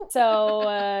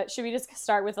So should we just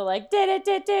start with the like, did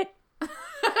it?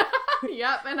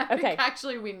 Yep, and I think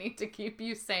actually we need to keep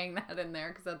you saying that in there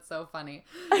because that's so funny.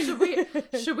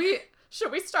 Should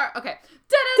we start? Okay.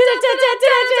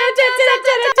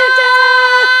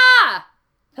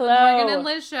 Hello. Morgan and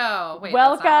Liz show. Wait,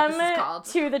 welcome that's not what this is called.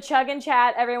 to the Chug and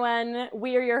Chat, everyone.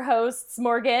 We are your hosts,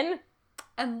 Morgan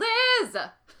and Liz.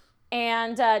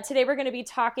 And today we're going to be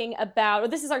talking about,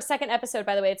 well, this is our second episode,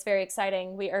 by the way. It's very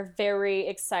exciting. We are very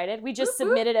excited. We just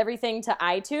submitted everything to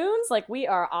iTunes. Like, we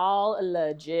are all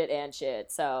legit and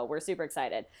shit. So we're super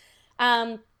excited.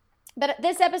 But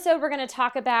this episode, we're going to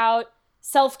talk about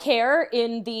self-care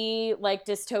in the, like,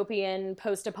 dystopian,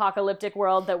 post-apocalyptic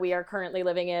world that we are currently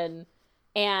living in.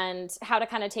 And how to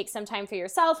kind of take some time for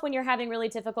yourself when you're having really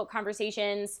difficult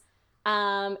conversations.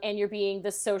 And you're being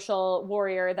the social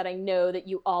warrior that I know that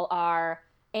you all are,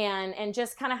 and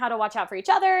just kind of how to watch out for each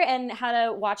other and how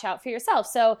to watch out for yourself.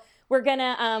 So we're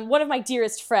gonna, one of my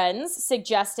dearest friends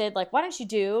suggested, like, why don't you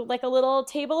do like a little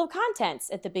table of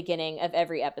contents at the beginning of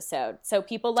every episode so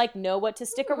people like know what to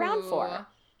stick around for.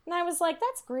 And I was like,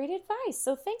 that's great advice.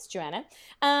 So thanks, Joanna.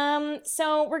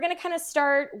 So we're going to kind of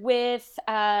start with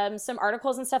some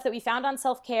articles and stuff that we found on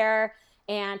self-care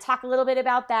and talk a little bit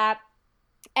about that.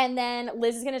 And then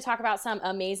Liz is going to talk about some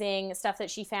amazing stuff that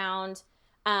she found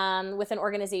with an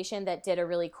organization that did a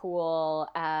really cool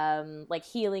like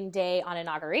healing day on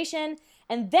inauguration.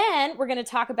 And then we're going to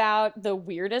talk about the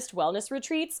weirdest wellness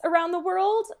retreats around the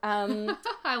world.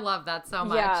 I love that so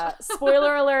much. Yeah.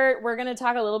 Spoiler alert, we're going to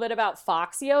talk a little bit about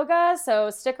Fox yoga.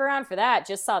 So stick around for that.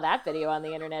 Just saw that video on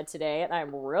the internet today, and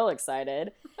I'm real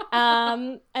excited.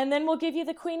 And then we'll give you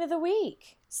the Queen of the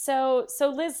Week. So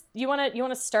Liz, you want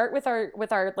to start with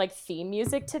our like theme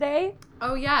music today?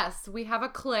 Oh yes, we have a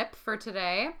clip for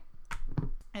today.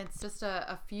 It's just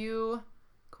a few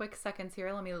quick seconds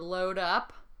here. Let me load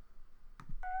up.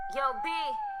 Yo, B,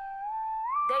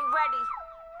 they ready.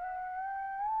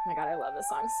 Oh my God, I love this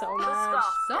song so much.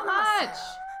 So much.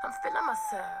 I'm feeling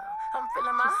myself. I'm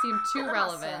feeling my. Just seemed too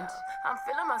relevant. I'm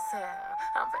feeling myself.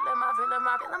 I'm feeling myself.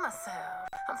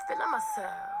 I'm feeling myself.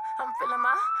 I'm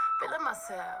feeling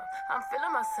myself. I'm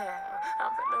feeling myself.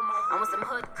 I'm with some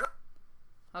hood.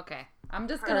 Okay, I'm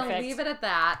just gonna leave it at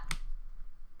that.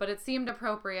 But it seemed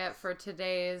appropriate for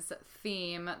today's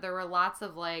theme. There were lots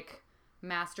of like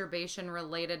masturbation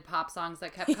related pop songs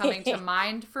that kept coming to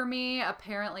mind for me.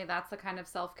 Apparently that's the kind of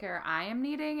self-care I am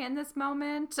needing in this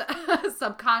moment.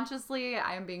 Subconsciously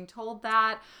I am being told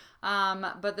that,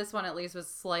 but this one at least was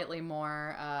slightly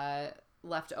more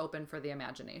left open for the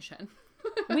imagination.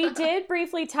 We did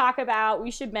briefly talk about, we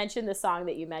should mention the song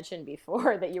that you mentioned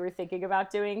before that you were thinking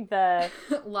about doing, the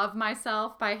Love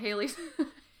Myself by Haley.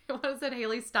 What is it?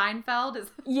 Haley Steinfeld?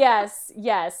 Yes.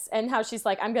 And how she's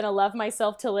like, I'm going to love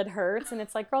myself till it hurts. And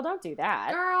it's like, girl, don't do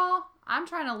that. Girl, I'm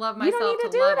trying to love myself. You don't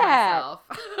need to do love that. Myself.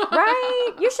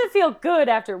 Right? You should feel good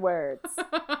afterwards.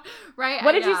 Right?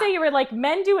 What did you say? You were like,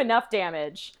 men do enough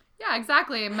damage. Yeah,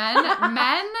 exactly.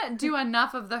 Men do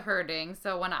enough of the hurting.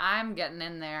 So when I'm getting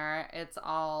in there, it's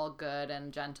all good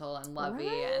and gentle and lovey.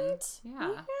 Right? And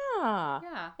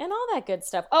yeah. And all that good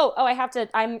stuff. Oh,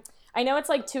 I know it's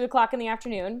like 2:00 in the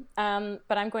afternoon,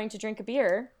 but I'm going to drink a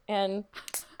beer. And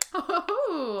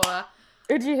oh,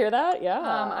 did you hear that? Yeah.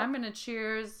 I'm gonna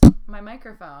cheers my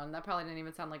microphone. That probably didn't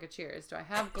even sound like a cheers. Do I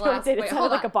have glass? It sounded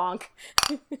like a bonk.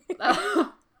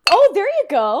 Oh, oh, there you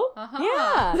go.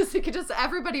 Yeah. So you could just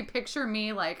everybody picture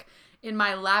me like in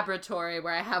my laboratory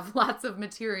where I have lots of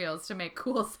materials to make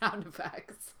cool sound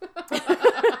effects.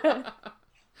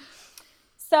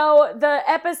 So the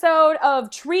episode of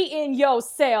Treating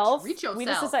Yourself. Treat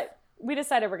yourself. We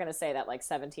decided we're going to say that like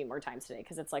 17 more times today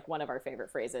because it's like one of our favorite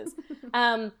phrases.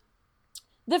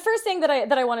 The first thing that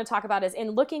I want to talk about is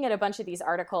in looking at a bunch of these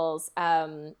articles,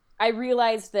 I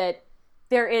realized that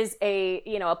there is a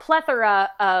plethora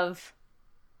of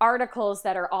articles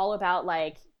that are all about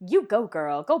like, you go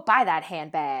girl, go buy that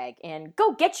handbag and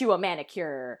go get you a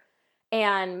manicure.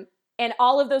 And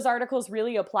all of those articles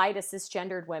really apply to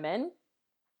cisgendered women.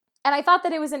 And I thought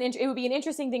that it would be an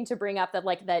interesting thing to bring up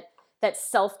that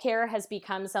self-care has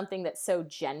become something that's so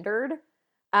gendered.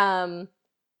 And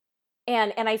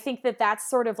I think that that's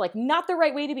sort of like not the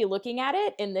right way to be looking at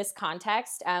it in this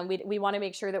context. We want to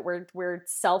make sure that we're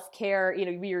self-care,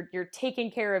 you're taking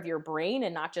care of your brain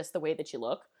and not just the way that you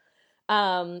look.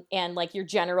 And like your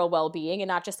general well-being and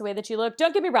not just the way that you look.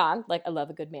 Don't get me wrong. Like I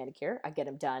love a good manicure. I get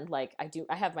them done. Like I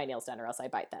have my nails done or else I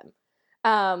bite them.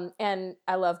 And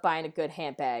I love buying a good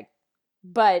handbag,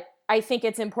 but I think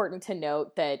it's important to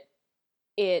note that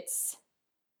it's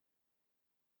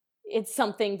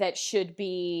something that should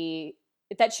be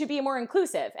more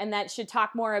inclusive and that should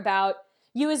talk more about,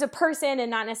 you as a person and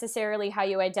not necessarily how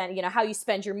you how you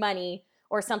spend your money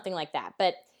or something like that.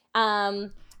 But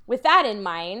with that in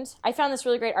mind, I found this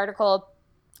really great article.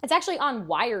 It's actually on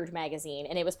Wired magazine,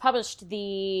 and it was published on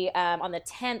the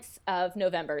 10th of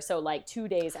November, so like 2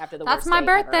 days after the That's worst my day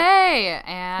birthday, ever.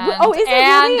 and is it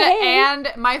really? Hey. And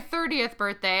my 30th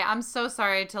birthday. I'm so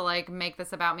sorry to like make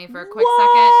this about me for a quick What?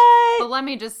 second, but let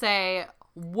me just say,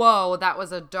 whoa, that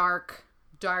was a dark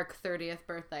 30th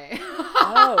birthday.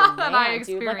 Oh that man, I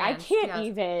dude! Like I can't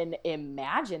even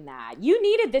imagine that. You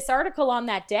needed this article on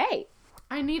that day.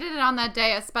 I needed it on that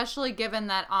day, especially given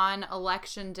that on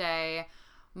election day,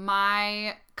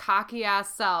 my cocky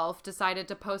ass self decided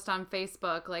to post on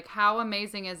Facebook, like, how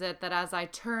amazing is it that as I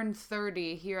turn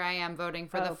 30, here I am voting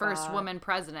for the first woman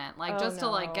president, like, to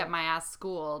like get my ass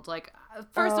schooled. Like,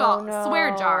 first of all,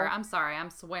 swear jar. I'm sorry, I'm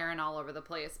swearing all over the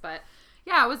place, but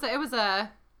yeah, it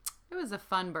was a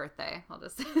fun birthday. I'll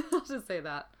just say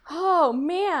that. Oh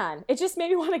man, it just made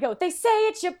me want to go. They say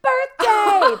it's your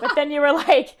birthday, but then you were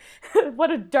like, "What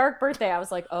a dark birthday!" I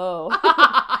was like, "Oh,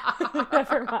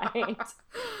 never mind,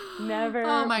 never."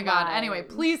 Oh my god. Anyway,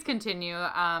 please continue.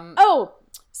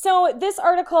 So this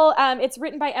article, it's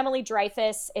written by Emily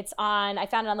Dreyfus. I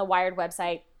found it on the Wired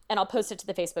website, and I'll post it to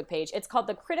the Facebook page. It's called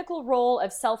 "The Critical Role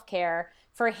of Self-Care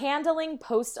for Handling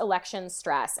Post-Election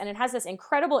Stress," and it has this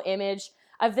incredible image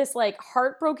of this like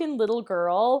heartbroken little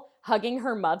girl hugging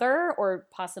her mother or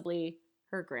possibly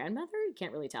her grandmother. You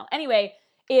can't really tell. Anyway,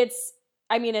 it's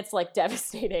like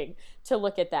devastating to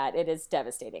look at that. It is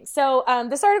devastating. So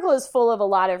this article is full of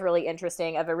a really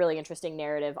interesting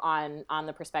narrative on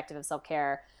the perspective of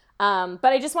self-care. But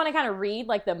I just want to kind of read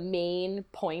like the main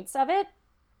points of it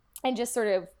and just sort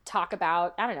of talk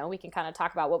about, I don't know, we can kind of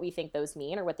talk about what we think those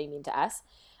mean or what they mean to us.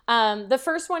 The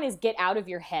first one is get out of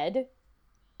your head.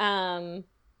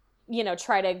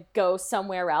 Try to go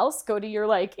somewhere else. Go to your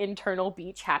like internal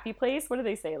beach happy place. What do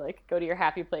they say? Like, go to your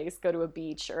happy place, go to a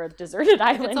beach or a deserted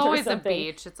island. It's always or something. a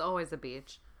beach. It's always a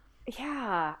beach.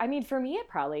 Yeah. I mean, for me, it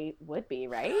probably would be,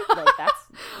 right? Like, that's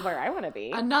where I want to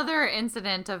be. Another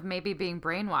incident of maybe being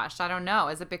brainwashed. I don't know.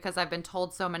 Is it because I've been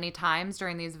told so many times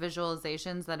during these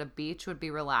visualizations that a beach would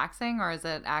be relaxing, or is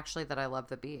it actually that I love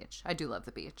the beach? I do love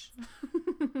the beach.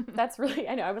 That's really,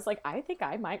 I know. I was like, I think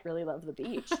I might really love the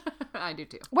beach. I do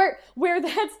too. Where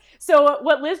that's, so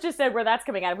what Liz just said, where that's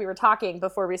coming out of, we were talking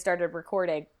before we started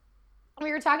recording.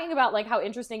 We were talking about like how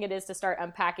interesting it is to start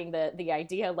unpacking the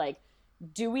idea, like,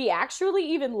 do we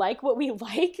actually even like what we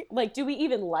like? Like, do we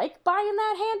even like buying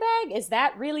that handbag? Is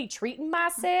that really treating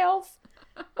myself?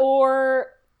 Or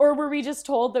were we just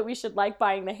told that we should like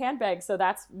buying the handbag, so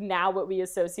that's now what we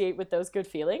associate with those good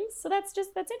feelings? So that's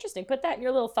interesting. Put that in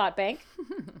your little thought bank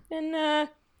and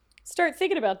start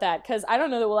thinking about that, because I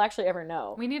don't know that we'll actually ever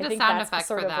know. We need a sound effect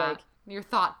for that. Like, your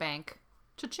thought bank.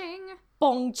 Cha-ching.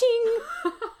 Bong ching.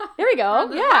 There we go.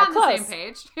 We're on the same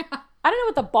page. I don't know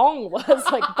what the bong was.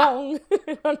 Like, bong.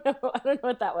 I don't know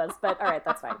what that was, but all right,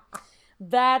 that's fine.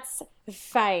 That's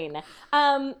fine.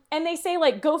 And they say,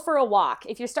 like, go for a walk.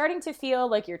 If you're starting to feel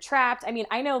like you're trapped, I mean,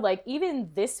 I know, like,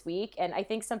 even this week, and I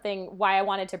think why I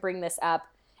wanted to bring this up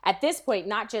at this point,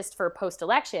 not just for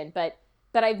post-election, but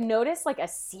I've noticed, like, a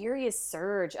serious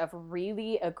surge of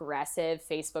really aggressive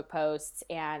Facebook posts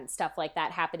and stuff like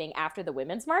that happening after the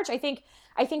Women's March. I think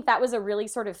that was a really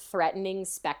sort of threatening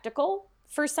spectacle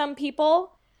for some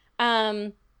people.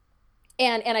 And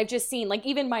I've just seen, like,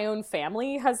 even my own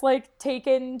family has, like,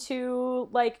 taken to,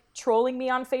 like, trolling me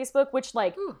on Facebook, which,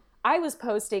 like, I was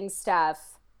posting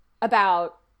stuff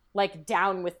about, like,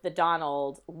 down with the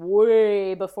Donald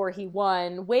way before he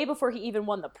even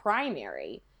won the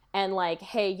primary. And, like,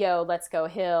 hey, yo, let's go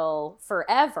Hill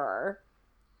forever.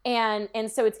 And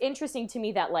so it's interesting to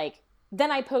me that, like, then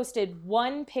I posted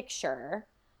one picture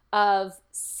of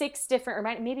 6 different, or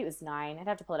maybe it was 9, I'd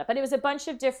have to pull it up, but it was a bunch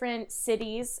of different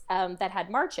cities that had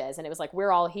marches, and it was like,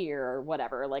 we're all here, or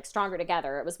whatever, like, stronger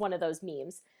together. It was one of those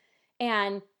memes.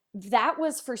 And that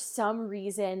was, for some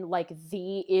reason, like,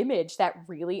 the image that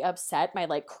really upset my,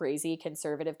 like, crazy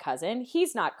conservative cousin.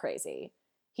 He's not crazy.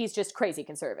 He's just crazy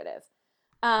conservative.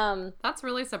 That's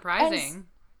really surprising.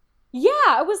 Yeah,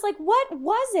 I was like, what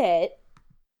was it?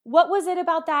 What was it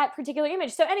about that particular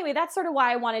image? So anyway, that's sort of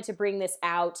why I wanted to bring this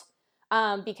out,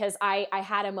 because I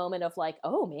had a moment of like,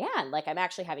 oh man, like, I'm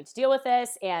actually having to deal with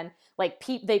this. And like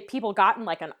people got in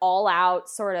like an all out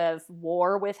sort of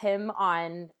war with him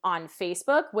on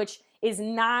Facebook, which is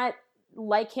not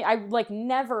like him. I like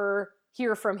never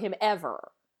hear from him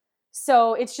ever.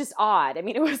 So it's just odd. I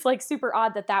mean, it was like super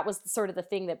odd that was sort of the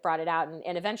thing that brought it out.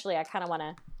 And eventually I kind of want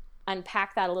to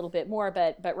unpack that a little bit more,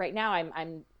 but right now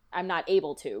I'm not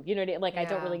able to, you know, like, yeah. I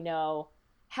don't really know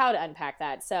how to unpack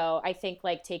that. So I think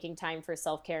like taking time for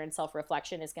self-care and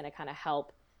self-reflection is going to kind of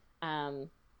help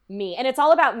me. And it's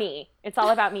all about me. It's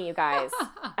all about me, you guys.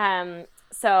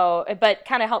 So, but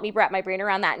kind of help me wrap my brain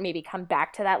around that and maybe come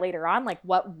back to that later on. Like,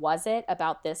 what was it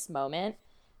about this moment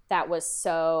that was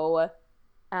so,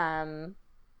 and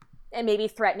maybe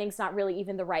threatening's not really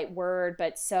even the right word,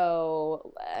 but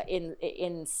so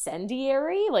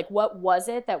incendiary? Like, what was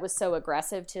it that was so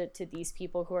aggressive to these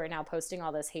people who are now posting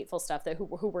all this hateful stuff that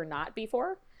who were not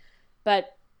before?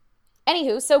 But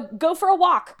anywho, so go for a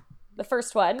walk. The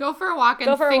first one. Go for a walk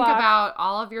and think about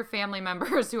all of your family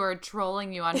members who are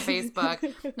trolling you on Facebook.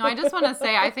 No, I just want to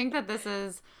say, I think that this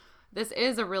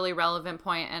is a really relevant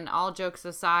point, and all jokes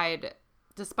aside,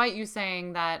 despite you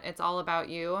saying that it's all about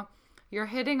you, you're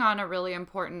hitting on a really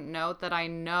important note that I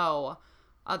know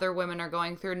other women are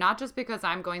going through, not just because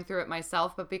I'm going through it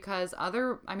myself, but because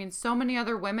so many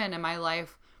other women in my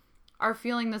life are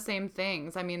feeling the same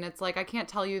things. I mean, it's like, I can't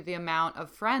tell you the amount of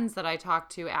friends that I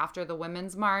talked to after the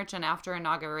Women's March and after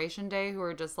Inauguration Day who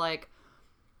are just like,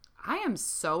 I am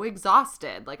so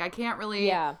exhausted. Like, I can't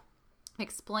really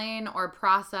explain or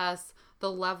process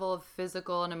the level of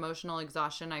physical and emotional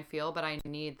exhaustion I feel, but I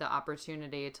need the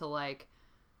opportunity to like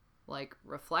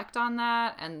reflect on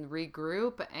that and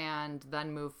regroup and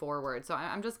then move forward. So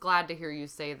I'm just glad to hear you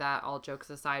say that, all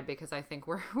jokes aside, because I think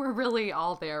we're really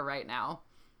all there right now.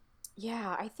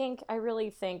 Yeah, I really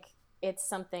think it's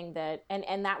something that,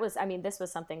 and that was, I mean, this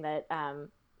was something that,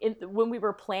 when we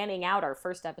were planning out our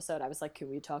first episode, I was like, can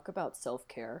we talk about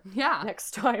self-care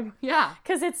next time? Yeah.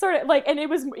 Because it's sort of like, and it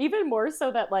was even more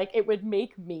so that like, it would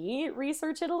make me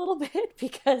research it a little bit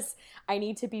because I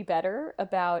need to be better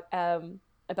about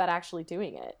actually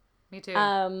doing it. Me too.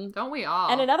 Don't we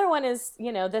all? And another one is,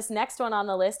 this next one on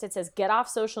the list, it says, get off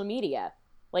social media.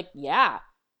 Like, yeah.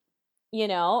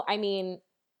 I mean,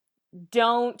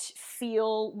 don't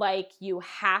feel like you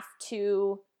have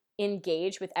to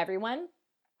engage with everyone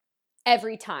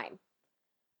every time.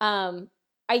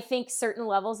 I think certain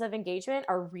levels of engagement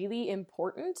are really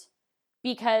important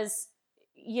because,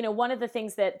 one of the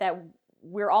things that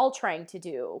we're all trying to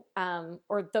do,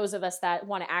 or those of us that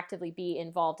want to actively be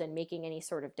involved in making any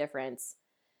sort of difference,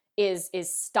 is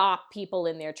stop people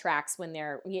in their tracks when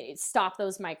stop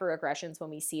those microaggressions when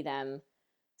we see them,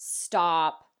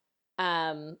 stop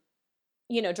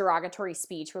derogatory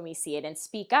speech when we see it, and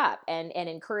speak up and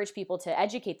encourage people to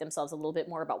educate themselves a little bit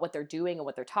more about what they're doing and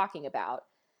what they're talking about.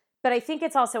 But I think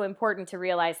it's also important to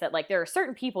realize that like there are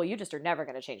certain people you just are never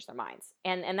going to change their minds.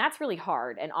 And that's really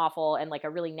hard and awful and like a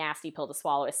really nasty pill to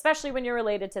swallow, especially when you're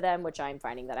related to them, which I'm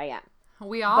finding that I am.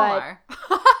 We all are.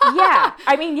 Yeah.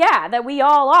 I mean, yeah, that we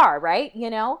all are, right?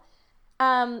 And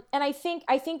I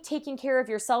think taking care of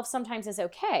yourself sometimes is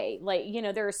okay. Like,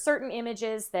 there are certain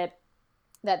images that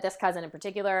this cousin in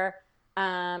particular,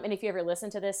 and if you ever listen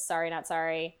to this, sorry, not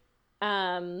sorry,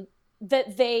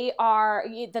 that they are,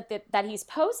 that he's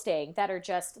posting that are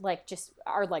just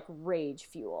rage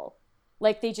fuel.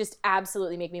 Like, they just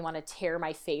absolutely make me want to tear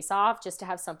my face off just to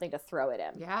have something to throw at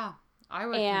him. Yeah, I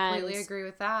would completely agree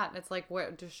with that. It's like,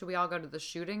 should we all go to the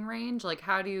shooting range? Like,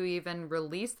 how do you even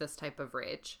release this type of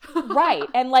rage? Right.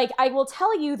 And like, I will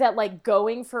tell you that like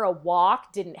going for a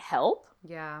walk didn't help.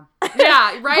 Yeah.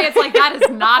 Yeah, right. It's like, that is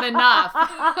not enough.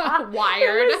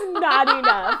 Wired. It was not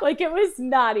enough. Like, it was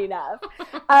not enough.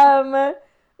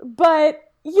 But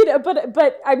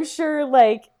I'm sure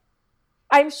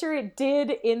it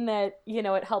did, in that,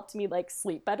 it helped me like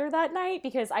sleep better that night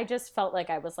because I just felt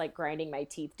like I was like grinding my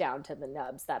teeth down to the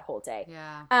nubs that whole day.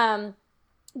 Yeah.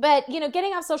 But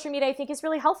getting off social media, I think, is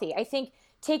really healthy. I think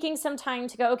taking some time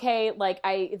to go, okay, like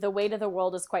the weight of the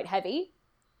world is quite heavy.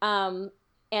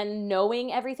 And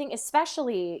knowing everything,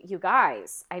 especially you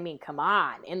guys, I mean, come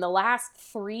on. In the last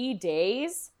 3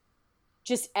 days,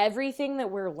 just everything that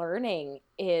we're learning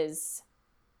is,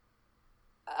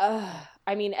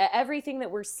 everything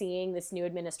that we're seeing this new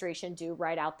administration do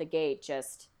right out the gate,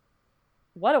 just,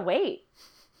 what a weight.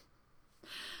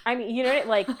 I mean,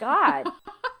 like, God.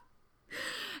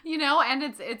 And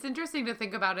it's interesting to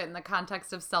think about it in the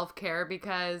context of self-care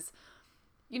because,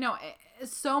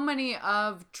 so many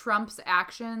of Trump's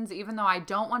actions, even though I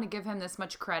don't want to give him this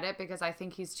much credit because I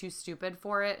think he's too stupid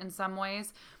for it in some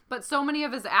ways, but so many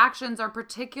of his actions are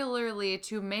particularly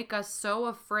to make us so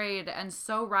afraid and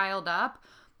so riled up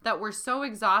that we're so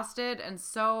exhausted and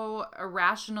so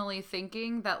irrationally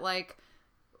thinking that like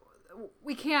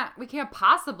we can't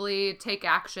possibly take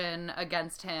action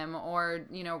against him or,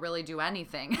 really do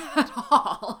anything at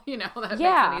all, that makes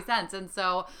any sense. And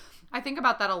so I think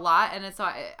about that a lot. And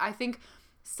I think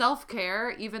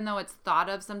self-care, even though it's thought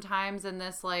of sometimes in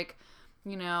this like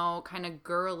you know, kind of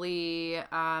girly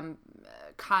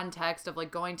context of like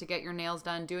going to get your nails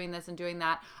done, doing this and doing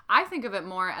that. I think of it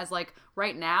more as like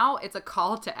right now it's a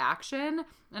call to action,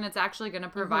 and it's actually going to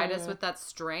provide us with that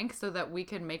strength so that we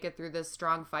can make it through this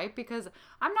strong fight, because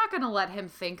I'm not going to let him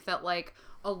think that like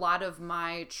a lot of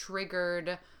my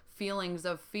triggered feelings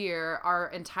of fear are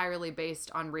entirely based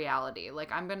on reality.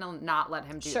 Like, I'm going to not let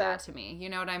him do that to me. You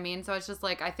know what I mean? So it's just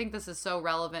like, I think this is so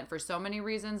relevant for so many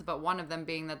reasons, but one of them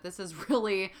being that this is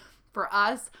really, for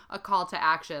us, a call to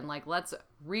action. Like, let's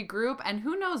regroup. And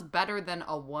who knows better than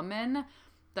a woman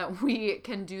that we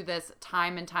can do this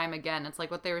time and time again. It's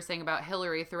like what they were saying about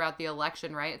Hillary throughout the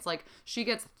election, right? It's like she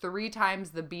gets 3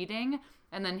 times the beating,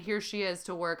 and then here she is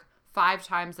to work 5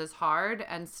 times as hard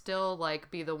and still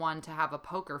like be the one to have a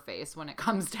poker face when it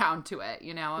comes down to it,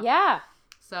 you know? Yeah.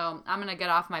 So I'm going to get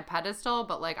off my pedestal,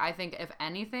 but like, I think if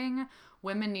anything,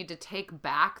 women need to take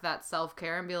back that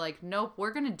self-care and be like, nope,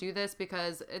 we're going to do this,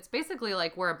 because it's basically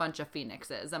like we're a bunch of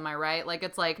phoenixes. Am I right? Like,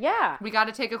 it's like, yeah, we got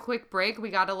to take a quick break. We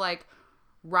got to like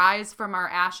rise from our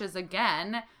ashes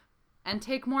again and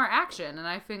take more action. And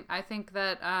I think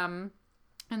that,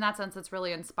 in that sense, it's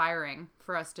really inspiring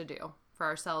for us to do, for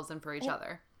ourselves and for each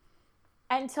other.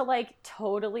 And to like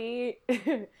totally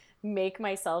make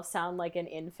myself sound like an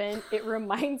infant, it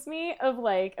reminds me of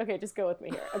like, okay, just go with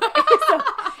me here. Okay. So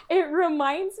it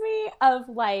reminds me of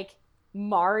like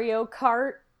Mario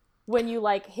Kart, when you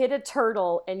like hit a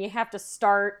turtle and you have to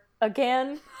start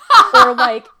again, or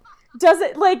like, does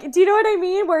it like, do you know what I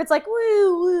mean? Where it's like,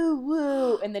 woo, woo,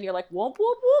 woo. And then you're like, whoop,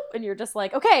 whoop, whoop. And you're just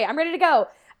like, okay, I'm ready to go.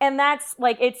 And that's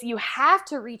like, it's, you have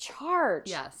to recharge.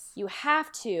 Yes. You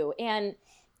have to. And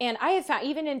I have found,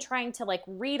 even in trying to like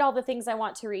read all the things I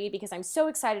want to read, because I'm so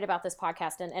excited about this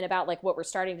podcast and about like what we're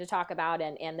starting to talk about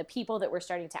and the people that we're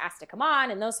starting to ask to come on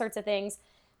and those sorts of things,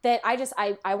 that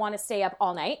I want to stay up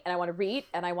all night and I want to read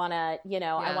and I want to, you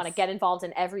know, I want to get involved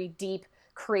in every deep,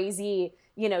 crazy,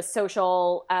 you know,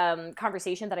 social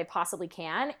conversation that I possibly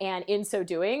can. And in so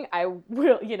doing, I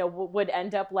will, you know, would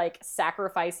end up like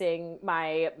sacrificing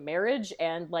my marriage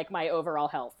and like my overall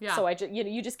health. Yeah. So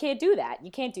you just can't do that.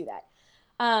 You can't do that.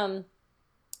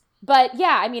 But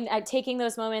yeah, I mean, taking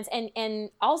those moments and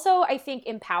also I think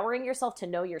empowering yourself to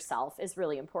know yourself is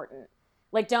really important.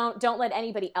 Like, don't let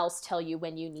anybody else tell you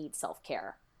when you need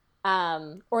self-care.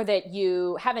 Or that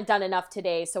you haven't done enough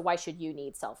today, so why should you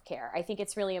need self-care? I think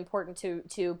it's really important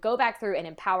to go back through and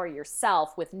empower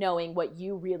yourself with knowing what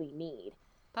you really need.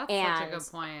 That's such a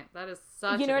good point. That is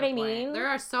such a good point. You know what I mean? There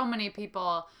are so many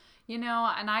people, you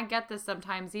know, and I get this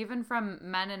sometimes, even from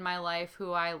men in my life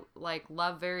who I like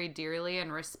love very dearly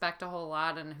and respect a whole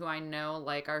lot, and who I know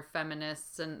like are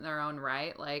feminists in their own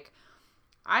right. Like,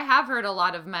 I have heard a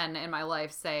lot of men in my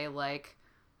life say like,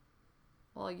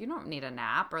 well, you don't need a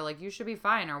nap, or like, you should be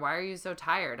fine, or why are you so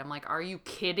tired? I'm like, are you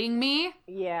kidding me?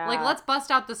 Yeah. Like, let's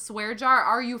bust out the swear jar.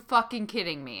 Are you fucking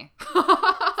kidding me?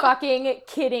 Fucking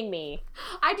kidding me.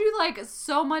 I do like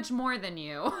so much more than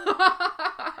you.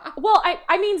 Well,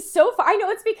 I mean, so far, I know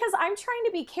it's because I'm trying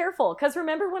to be careful. Because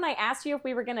remember when I asked you if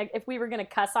we were gonna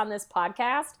cuss on this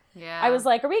podcast? Yeah. I was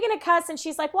like, are we gonna cuss? And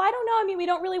she's like, well, I don't know. I mean, we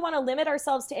don't really want to limit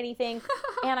ourselves to anything.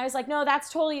 And I was like, no, that's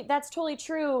totally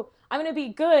true. I'm gonna be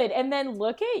good. And then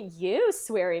look at you,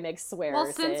 Sweary McSwear.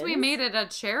 Well, since we made it a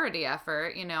charity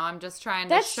effort, you know, I'm just trying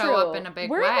to show up in a big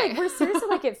way. Like, we're seriously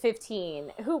like at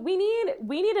 15. We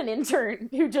need an intern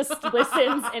who just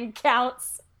listens and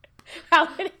counts how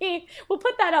many. We'll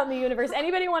put that out in the universe.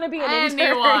 Anybody want to be an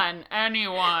intern?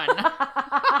 Anyone.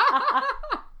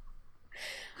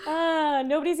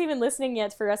 Nobody's even listening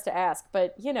yet for us to ask,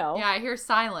 but you know. Yeah, I hear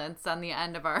silence on the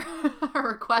end of our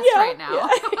request right now.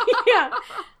 Yeah.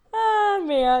 Oh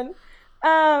man.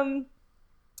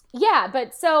 Yeah,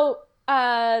 but so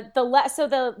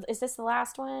is this the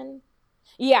last one?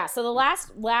 Yeah, so the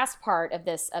last part of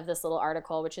this little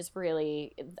article, which is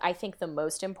really, I think, the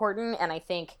most important, and I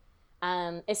think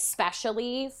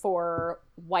especially for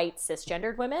white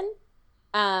cisgendered women,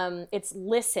 it's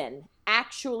listen,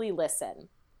 actually listen.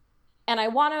 And I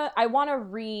wanna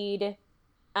read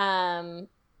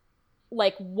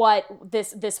like what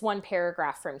this one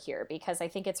paragraph from here, because I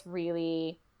think it's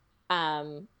really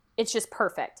it's just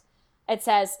perfect. It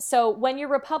says, so when your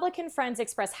Republican friends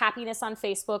express happiness on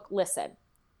Facebook, listen.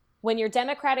 When your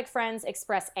Democratic friends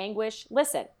express anguish,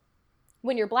 listen.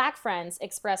 When your Black friends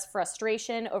express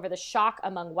frustration over the shock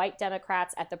among white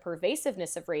Democrats at the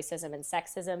pervasiveness of racism and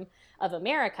sexism of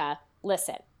America,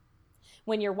 listen.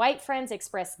 When your white friends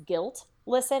express guilt,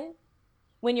 listen.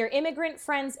 When your immigrant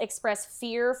friends express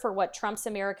fear for what Trump's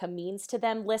America means to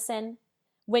them, listen.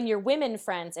 When your women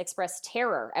friends express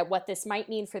terror at what this might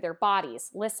mean for their bodies,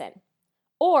 listen.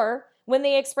 Or When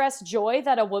they express joy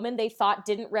that a woman they thought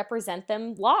didn't represent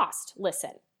them lost,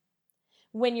 listen.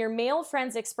 When your male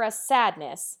friends express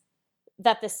sadness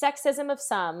that the sexism of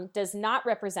some does not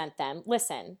represent them,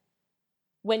 listen.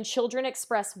 When children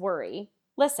express worry,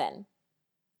 listen.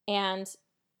 And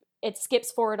it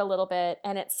skips forward a little bit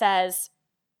and it says,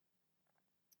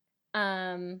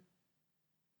 oh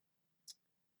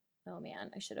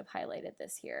man, I should have highlighted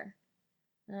this here.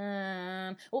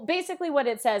 Well, basically what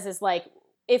it says is like,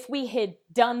 if we had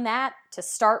done that to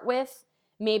start with,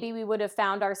 maybe we would have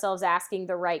found ourselves asking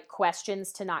the right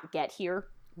questions to not get here.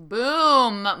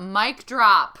 Boom, mic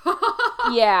drop.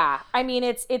 Yeah, I mean,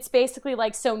 it's basically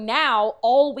like, so now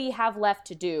all we have left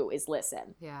to do is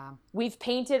listen. Yeah. We've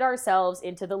painted ourselves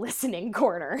into the listening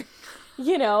corner.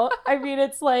 You know, I mean,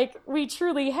 it's like we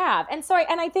truly have. And so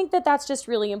I think that that's just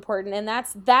really important. And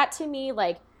that to me,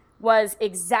 like, was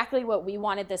exactly what we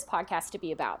wanted this podcast to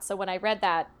be about. So when I read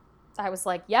that, I was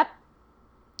like, yep.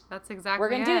 That's exactly We're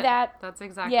going to do that. That's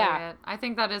exactly it. I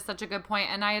think that is such a good point.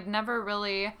 And I had never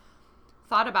really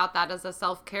thought about that as a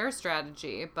self-care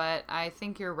strategy, but I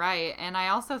think you're right. And I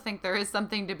also think there is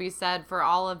something to be said for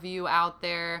all of you out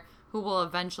there who will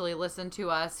eventually listen to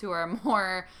us who are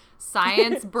more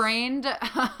science-brained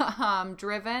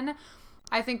driven.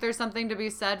 I think there's something to be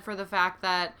said for the fact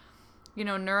that, you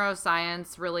know,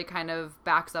 neuroscience really kind of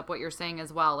backs up what you're saying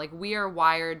as well. Like, we are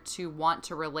wired to want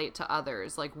to relate to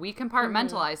others. Like, we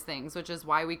compartmentalize things, which is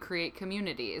why we create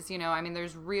communities. You know, I mean,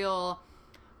 there's real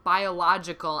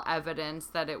biological evidence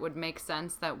that it would make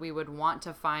sense that we would want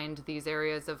to find these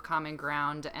areas of common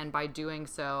ground. And by doing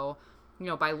so, you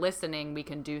know, by listening, we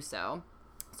can do so.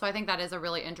 So I think that is a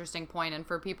really interesting point. And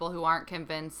for people who aren't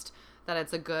convinced that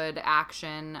it's a good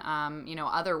action, you know,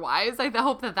 otherwise, I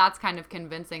hope that that's kind of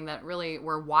convincing that really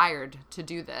we're wired to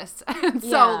do this. And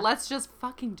so let's just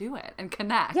fucking do it and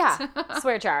connect. Yeah.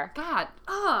 Swear jar. God.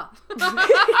 I'm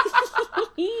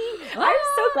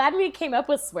so glad we came up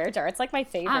with swear jar. It's like my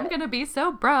favorite. I'm going to be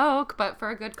so broke, but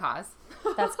for a good cause.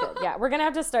 That's good. Yeah, we're gonna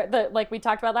have to start like we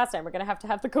talked about last time. We're gonna have to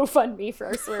have the GoFundMe for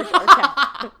our swear jar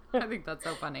account. I think that's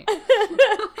so funny.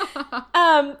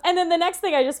 And then the next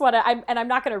thing I just want to, I'm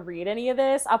not gonna read any of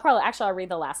this. I'll read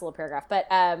the last little paragraph. But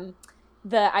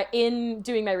in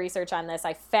doing my research on this,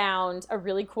 I found a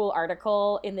really cool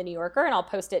article in the New Yorker, and I'll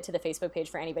post it to the Facebook page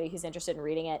for anybody who's interested in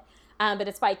reading it. But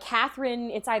it's by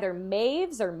Catherine. It's either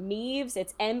Maves or Meves.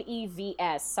 It's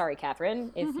Mevs. Sorry,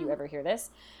 Catherine, if you ever hear this.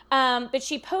 But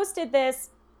she posted this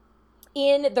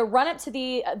in the run-up to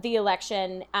the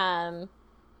election,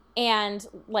 and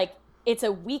like it's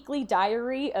a weekly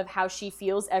diary of how she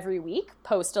feels every week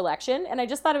post-election, and I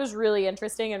just thought it was really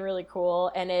interesting and really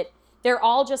cool. And they're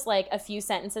all just like a few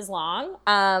sentences long.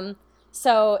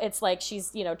 So it's like she's,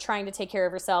 you know, trying to take care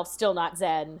of herself, still not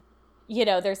Zen. You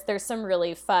know, there's some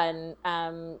really fun,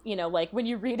 you know, like when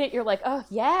you read it, you're like, oh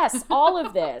yes, all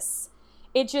of this.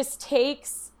 It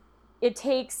takes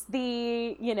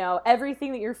the, you know,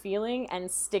 everything that you're feeling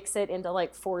and sticks it into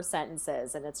like 4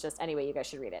 sentences. And it's just, anyway, you guys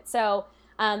should read it. So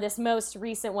this most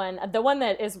recent one, the one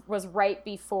that was right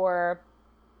before,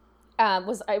 it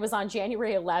was on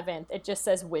January 11th. It just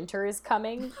says winter is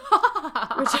coming, which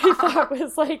I thought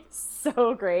was like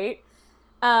so great.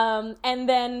 And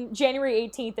then January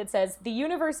 18th, it says, the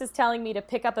universe is telling me to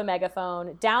pick up a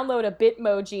megaphone, download a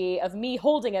Bitmoji of me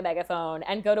holding a megaphone,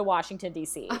 and go to Washington,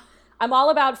 D.C. I'm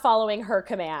all about following her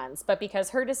commands, but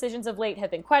because her decisions of late have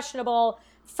been questionable,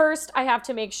 first I have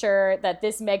to make sure that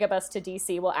this megabus to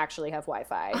DC will actually have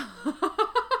Wi-Fi.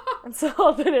 That's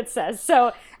all that it says.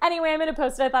 So anyway, I'm going to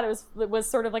post it. I thought it was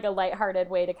sort of like a lighthearted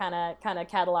way to kind of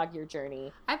catalog your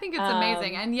journey. I think it's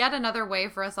amazing. And yet another way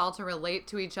for us all to relate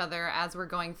to each other as we're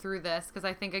going through this. Because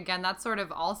I think, again, that's sort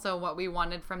of also what we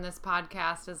wanted from this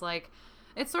podcast is like,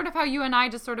 it's sort of how you and I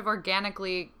just sort of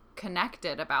organically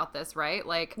connected about this, right?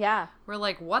 Like, yeah, we're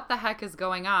like, what the heck is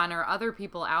going on? Are other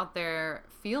people out there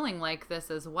feeling like this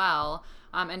as well?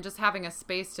 And just having a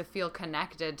space to feel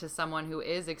connected to someone who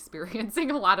is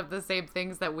experiencing a lot of the same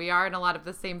things that we are and a lot of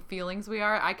the same feelings we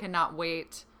are. I cannot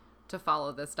wait to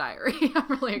follow this diary. I'm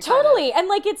really excited. Totally. And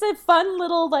like, it's a fun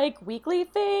little like weekly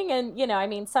thing. And, you know, I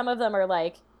mean, some of them are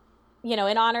like, you know,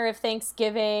 in honor of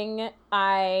Thanksgiving,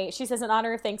 she says, in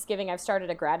honor of Thanksgiving, I've started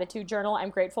a gratitude journal. I'm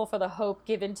grateful for the hope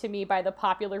given to me by the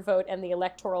popular vote and the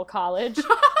Electoral College.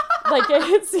 Like,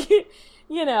 it's,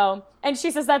 you know, and she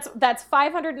says that's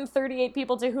 538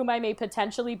 people to whom I may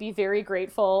potentially be very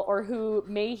grateful or who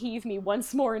may heave me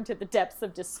once more into the depths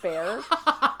of despair.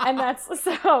 And that's,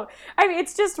 so, I mean,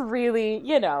 it's just really,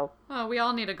 you know. Oh, we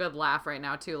all need a good laugh right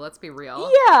now, too. Let's be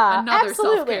real. Yeah, Another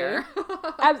absolutely.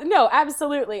 self-care. No,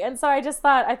 absolutely. And so I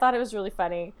thought it was really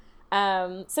funny.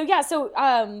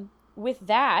 So with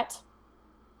that,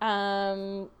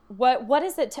 What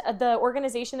is it? The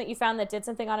organization that you found that did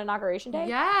something on Inauguration Day?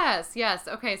 Yes.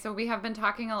 Okay, so we have been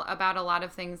talking about a lot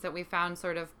of things that we found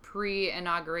sort of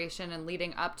pre-inauguration and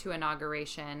leading up to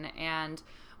inauguration. And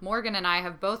Morgan and I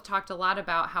have both talked a lot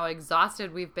about how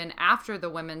exhausted we've been after the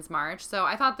Women's March. So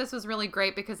I thought this was really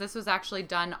great because this was actually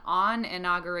done on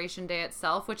Inauguration Day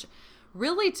itself, which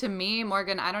really, to me,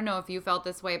 Morgan, I don't know if you felt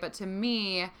this way, but to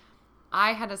me,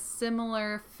 I had a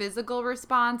similar physical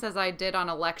response as I did on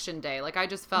Election Day. Like, I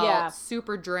just felt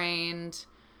super drained.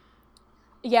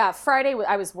 Yeah, Friday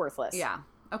I was worthless. Yeah.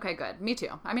 Okay, good. Me too.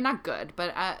 I mean, not good,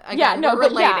 but again, we're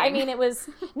relating. Yeah, I mean, it was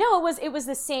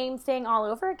the same thing all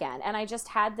over again. And I just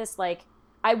had this, like,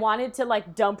 I wanted to,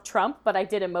 like, dump Trump, but I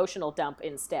did emotional dump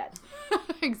instead.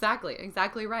 Exactly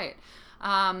right.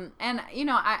 And, you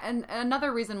know, and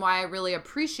another reason why I really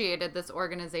appreciated this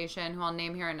organization, who I'll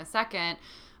name here in a second,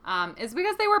 is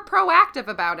because they were proactive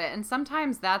about it. And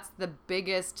sometimes that's the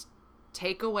biggest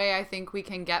takeaway I think we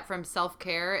can get from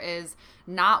self-care, is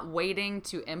not waiting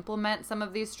to implement some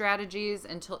of these strategies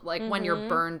until, like, when you're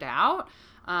burned out.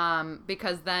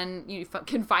 Because then you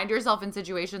can find yourself in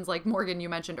situations like, Morgan, you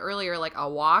mentioned earlier, like a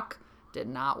walk did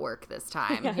not work this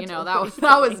time. Yeah, you know, that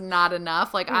was not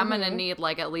enough. Like, I'm going to need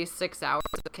like at least 6 hours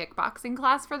of kickboxing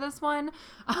class for this one.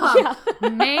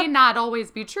 May not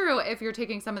always be true if you're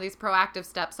taking some of these proactive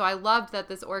steps. So I loved that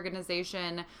this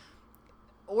organization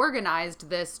organized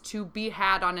this to be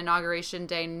had on Inauguration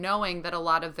Day, knowing that a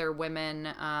lot of their women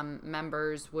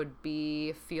members would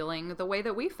be feeling the way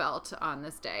that we felt on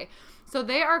this day. So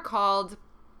they are called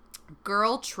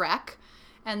Girl Trek,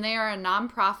 and they are a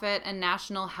nonprofit and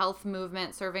national health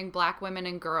movement serving Black women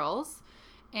and girls.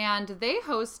 And they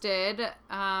hosted,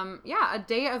 a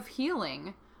day of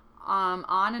healing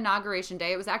on Inauguration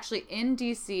Day. It was actually in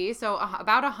D.C., so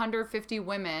about 150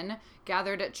 women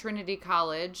gathered at Trinity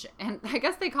College. And I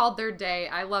guess they called their day,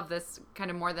 I love this kind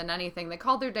of more than anything, they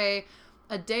called their day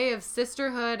a day of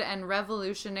sisterhood and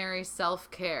revolutionary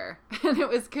self-care. And it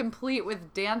was complete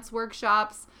with dance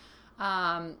workshops,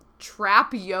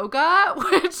 trap yoga,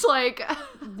 which, like...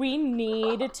 We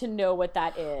need to know what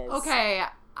that is. Okay,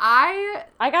 I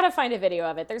gotta find a video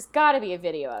of it. There's gotta be a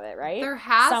video of it, right? There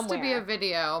has to be a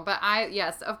video, but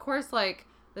yes, of course, like,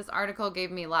 this article gave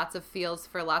me lots of feels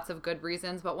for lots of good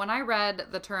reasons, but when I read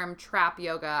the term trap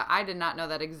yoga, I did not know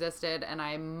that existed, and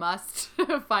I must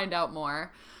find out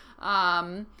more.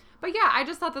 But yeah, I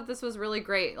just thought that this was really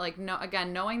great. Like,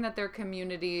 knowing that their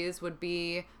communities would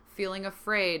be feeling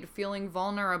afraid, feeling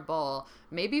vulnerable,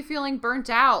 maybe feeling burnt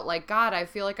out. Like, God, I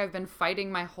feel like I've been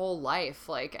fighting my whole life,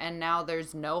 like, and now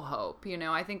there's no hope. You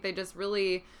know, I think they just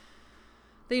really,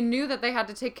 they knew that they had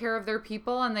to take care of their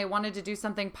people, and they wanted to do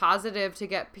something positive to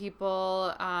get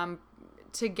people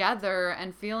together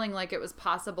and feeling like it was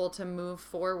possible to move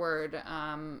forward,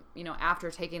 after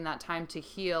taking that time to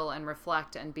heal and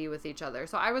reflect and be with each other.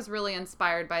 So I was really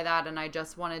inspired by that, and I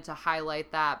just wanted to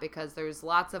highlight that because there's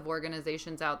lots of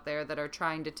organizations out there that are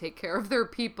trying to take care of their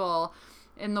people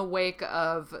in the wake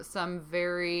of some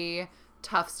very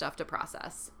tough stuff to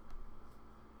process.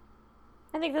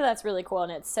 I think that that's really cool,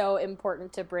 and it's so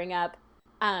important to bring up.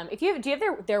 Do you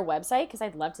have their website? Because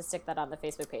I'd love to stick that on the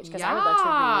Facebook page. Because I would love to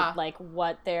read, like,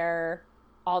 what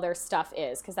all their stuff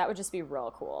is. Because that would just be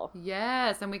real cool.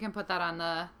 Yes, and we can put that on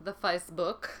the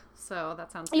Facebook. So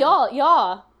that sounds good.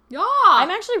 Yeah.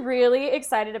 I'm actually really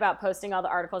excited about posting all the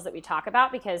articles that we talk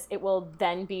about, because it will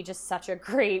then be just such a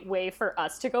great way for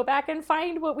us to go back and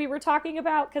find what we were talking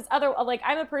about. Because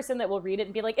I'm a person that will read it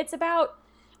and be like, it's about...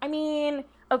 I mean,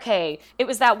 okay, it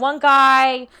was that one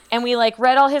guy, and we, like,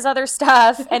 read all his other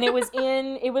stuff, and it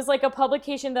was like a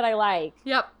publication that I like.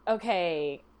 Yep.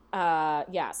 Okay. So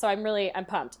I'm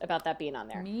pumped about that being on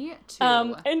there. Me too.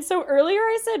 And so earlier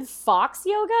I said Fox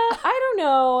yoga. I don't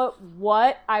know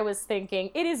what I was thinking.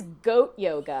 It is goat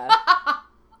yoga.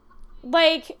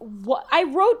 Like, what I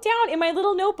wrote down in my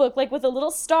little notebook, like, with a little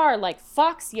star, like,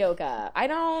 Fox yoga.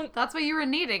 That's what you were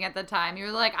needing at the time. You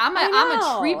were like, I'm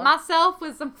gonna treat myself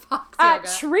with some Fox yoga.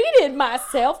 I treated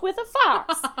myself with a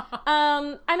fox.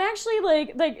 I'm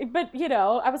actually, but, you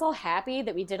know, I was all happy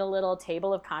that we did a little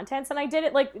table of contents, and I did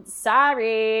it, like,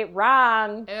 sorry,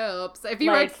 wrong. Oops. If you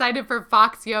were excited for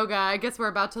Fox yoga, I guess we're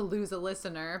about to lose a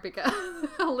listener, because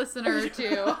a listener or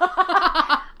two.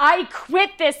 I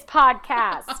quit this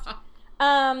podcast.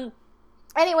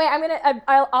 Anyway,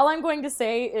 all I'm going to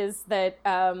say is that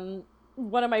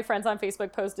one of my friends on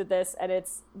Facebook posted this, and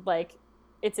it's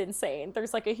insane.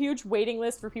 There's, like, a huge waiting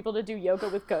list for people to do yoga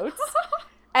with goats.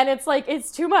 And it's like,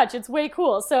 it's too much. It's way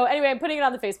cool. So anyway, I'm putting it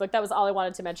on the Facebook. That was all I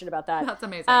wanted to mention about that. That's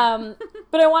amazing.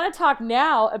 But I want to talk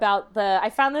now about I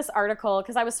found this article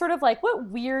because I was sort of like, what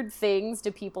weird things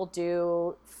do people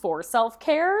do for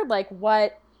self-care? Like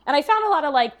what? And I found a lot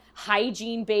of like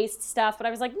hygiene-based stuff, but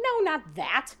I was like, no, not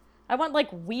that. I want like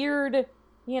weird,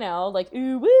 you know, like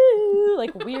ooh woo,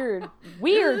 like weird. Ooh,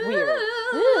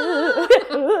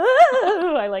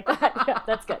 I like that. Yeah,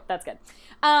 that's good. That's good.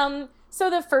 So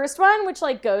the first one, which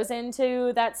like goes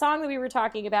into that song that we were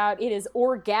talking about, it is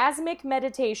orgasmic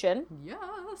meditation. Yes.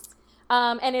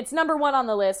 And it's number 1 on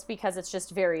the list because it's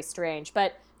just very strange.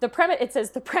 But it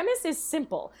says the premise is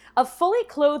simple. A fully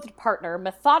clothed partner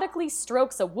methodically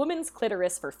strokes a woman's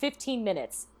clitoris for 15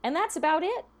 minutes, and that's about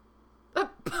it.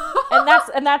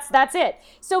 and that's it.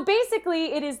 So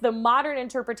basically, it is the modern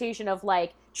interpretation of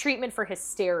like treatment for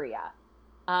hysteria.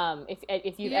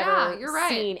 If you've ever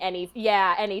seen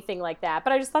anything like that.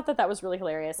 But I just thought that was really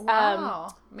hilarious.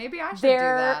 Wow. Maybe I should do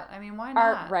that. I mean, why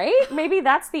not? Right? Maybe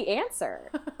that's the answer.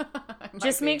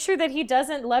 Just make sure that he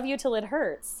doesn't love you till it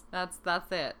hurts. That's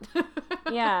it.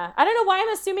 Yeah. I don't know why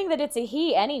I'm assuming that it's a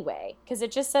he anyway, because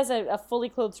it just says a fully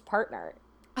clothed partner.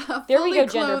 There we go,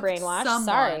 gender brainwash. Someone.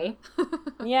 Sorry.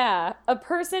 Yeah. A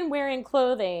person wearing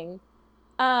clothing.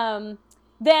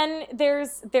 Then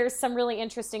there's some really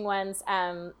interesting ones.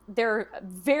 There are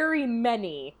very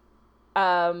many,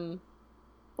 like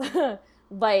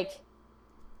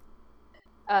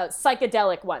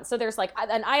psychedelic ones. So there's like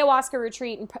an ayahuasca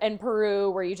retreat in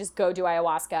Peru where you just go do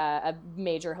ayahuasca, a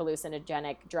major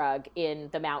hallucinogenic drug in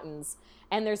the mountains.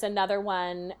 And there's another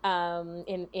one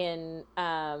in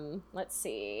let's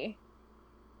see,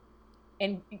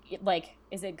 in like,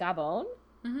 is it Gabon?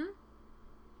 Mm-hmm.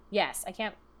 Yes, I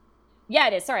can't. Yeah,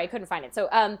 it is. Sorry, I couldn't find it. So,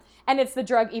 and it's the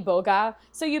drug Iboga.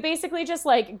 So you basically just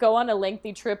like go on a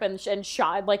lengthy trip and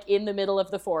shot like in the middle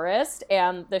of the forest,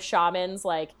 and the shamans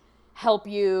like help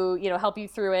you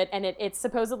through it, and it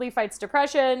supposedly fights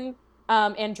depression,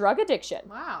 and drug addiction.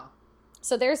 Wow.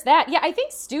 So there's that. Yeah, I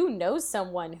think Stu knows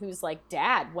someone whose like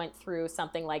dad went through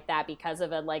something like that because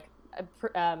of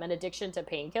an addiction to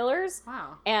painkillers.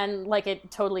 Wow. And like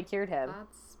it totally cured him.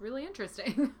 That's really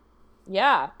interesting.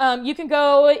 Yeah. You can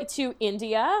go to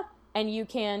India and you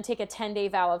can take a 10-day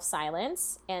vow of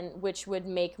silence, and which would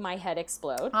make my head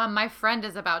explode. My friend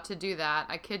is about to do that.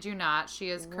 I kid you not. She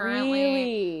is currently...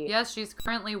 Really? Yes, she's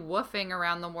currently woofing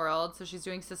around the world. So she's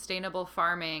doing sustainable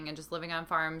farming and just living on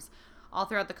farms all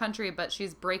throughout the country, but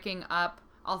she's breaking up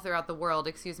all throughout the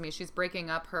world, she's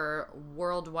breaking up her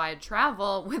worldwide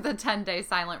travel with a 10-day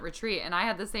silent retreat. And I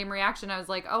had the same reaction. I was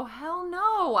like, oh, hell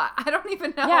no. I don't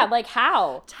even know. Yeah, like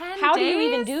how? 10 How days? do you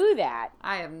even do that?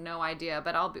 I have no idea,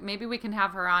 but maybe we can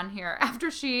have her on here after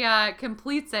she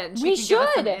completes it, and she We can give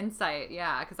us some should. insight.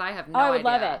 Yeah, because I have no I would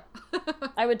idea. love it.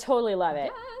 I would totally love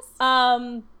it. Yes.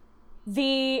 And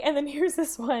then here's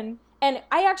this one. And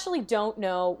I actually don't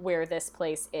know where this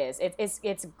place is.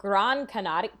 It's Gran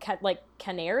Canaria,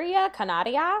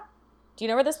 Canaria. Do you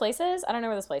know where this place is? I don't know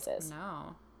where this place is.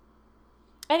 No.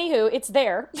 Anywho, it's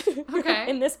there. Okay.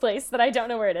 In this place that I don't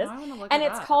know where it is. I wanna look And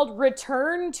it it's up. called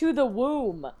Return to the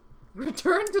Womb.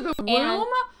 Return to the And- Womb?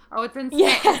 Oh, it's in Spain.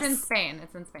 Yes. It's in Spain.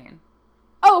 It's in Spain.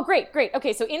 Oh, great.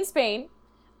 Okay, so in Spain,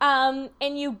 and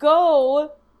you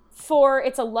go for,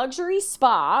 it's a luxury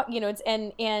spa,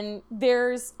 and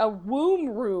there's a womb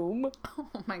room, Oh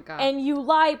my god. and you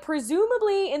lie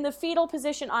presumably in the fetal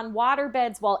position on water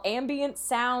beds while ambient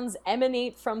sounds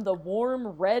emanate from the warm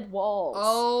red walls.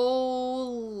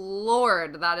 Oh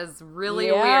Lord, that is really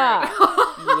Yeah. weird.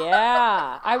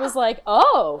 Yeah. I was like,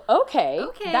 oh, okay.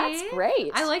 Okay. That's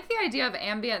great. I like the idea of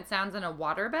ambient sounds in a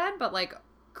waterbed, but like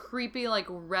creepy like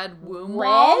red womb Red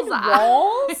walls.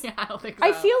 walls? Yeah, I don't think so.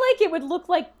 I feel like it would look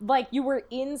like you were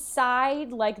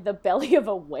inside like the belly of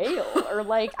a whale, or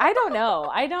like I don't know.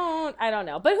 I don't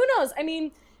know. But who knows? I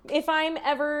mean, if I'm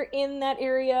ever in that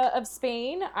area of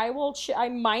Spain, I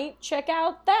might check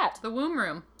out that. The womb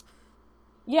room.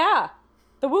 Yeah.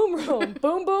 The womb room.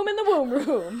 Boom boom in the womb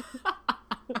room.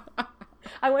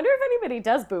 I wonder if anybody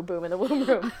does boom boom in the womb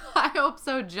room. I hope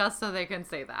so, just so they can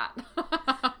say that.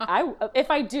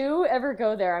 If I do ever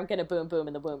go there, I'm gonna boom boom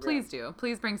in the womb room. Please do.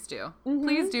 Please bring Stu. Mm-hmm.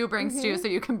 Please do bring Stu so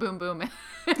you can boom boom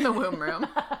in the womb room.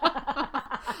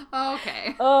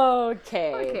 Okay.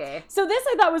 Okay. So this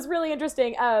I thought was really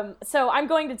interesting. So I'm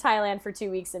going to Thailand for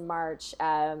 2 weeks in March.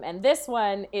 And this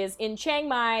one is in Chiang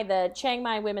Mai, the Chiang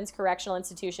Mai Women's Correctional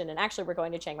Institution. And actually we're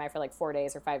going to Chiang Mai for like 4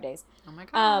 days or 5 days. Oh my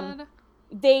god.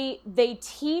 They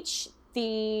teach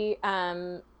the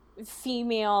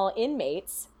female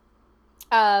inmates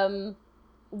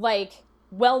like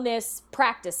wellness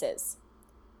practices.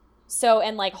 So,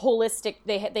 and like holistic,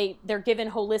 they're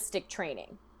given holistic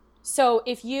training. So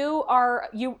if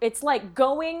it's like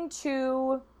going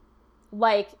to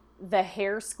like the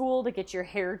hair school to get your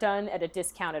hair done at a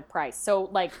discounted price. So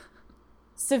like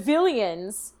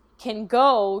civilians can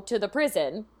go to the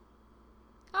prison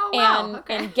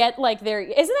and get like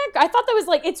I thought that was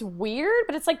like, it's weird,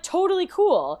 but it's like totally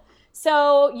cool.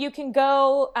 So you can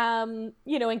go, and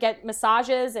get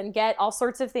massages and get all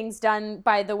sorts of things done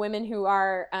by the women who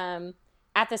are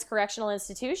at this correctional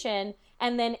institution.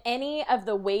 And then any of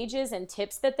the wages and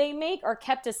tips that they make are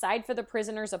kept aside for the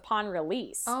prisoners upon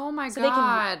release. Oh my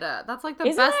God. That's like the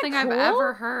best thing I've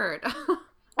ever heard.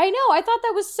 I know. I thought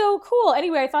that was so cool.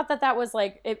 Anyway, I thought that was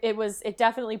like, it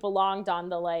definitely belonged on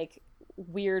the like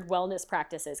weird wellness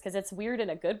practices, because it's weird in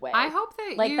a good way. I hope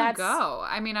that like, you go.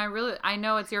 I mean, I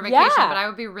know it's your vacation, but I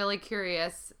would be really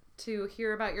curious to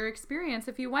hear about your experience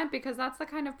if you went, because that's the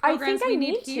kind of programs we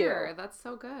need here. That's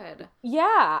so good.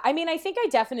 Yeah. I mean, I think I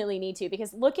definitely need to,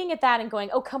 because looking at that and going,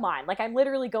 oh, come on. Like, I'm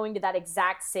literally going to that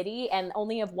exact city and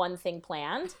only have one thing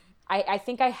planned. I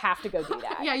think I have to go do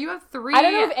that. Yeah, you have 3 I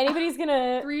don't know if anybody's going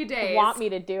to 3 days. Want me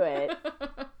to do it.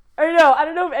 I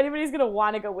don't know if anybody's going to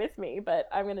want to go with me, but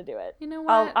I'm going to do it. You know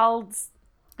what?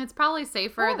 It's probably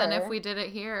safer than if we did it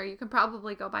here. You can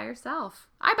probably go by yourself.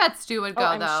 I bet Stu would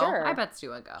go, though. Sure. I bet Stu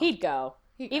would go. He'd go.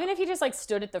 Even if he just, like,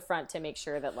 stood at the front to make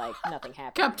sure that, like, nothing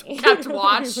happened. kept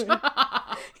watch.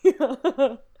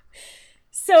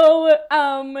 So,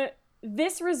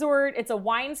 this resort, it's a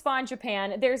wine spa in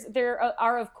Japan. There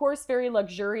are, of course, very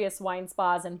luxurious wine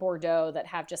spas in Bordeaux that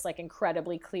have just, like,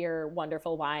 incredibly clear,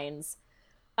 wonderful wines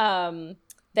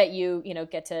that you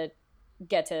get to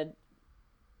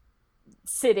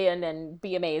sit in and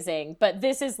be amazing. But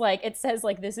this is like, it says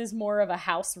like, this is more of a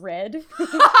house red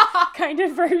kind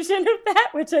of version of that,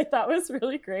 which I thought was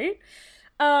really great.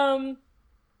 So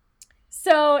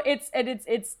it's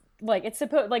like, it's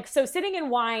supposed, like, so sitting in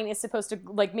wine is supposed to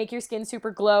like make your skin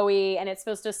super glowy, and it's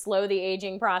supposed to slow the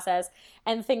aging process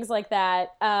and things like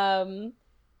that. And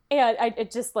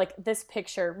it just, like, this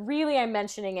picture, really, I'm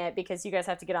mentioning it because you guys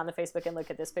have to get on the Facebook and look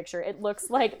at this picture. It looks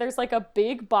like there's, like, a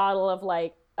big bottle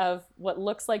of what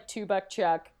looks like 2 Buck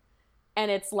Chuck, and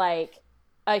it's, like,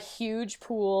 a huge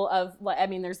pool of, I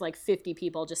mean, there's, like, 50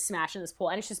 people just smashing this pool,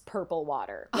 and it's just purple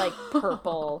water. Like,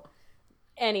 purple.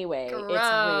 Anyway, Gross.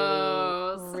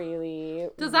 It's really, really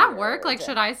Does that work? Like,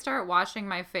 should I start washing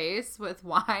my face with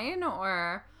wine,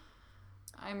 or,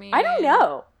 I mean... I don't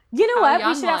know. You know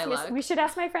what? We should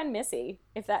ask my friend Missy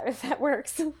if that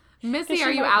works. Missy, are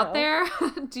you out there?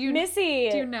 Missy,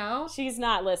 do you know? She's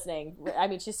not listening. I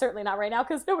mean, she's certainly not right now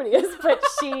because nobody is. But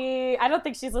I don't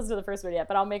think she's listened to the first one yet.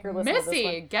 But I'll make her listen. Missy, to this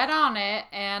one. Get on it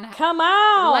and come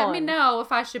on. Let me know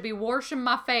if I should be washing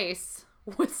my face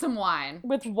with some wine.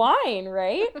 With wine,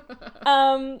 right?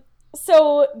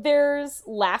 So there's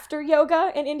laughter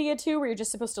yoga in India too, where you're just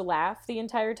supposed to laugh the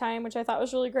entire time, which I thought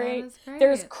was really great. That is great.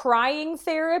 There's crying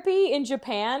therapy in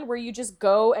Japan, where you just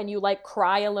go and you like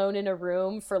cry alone in a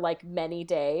room for like many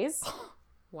days.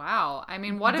 Wow. I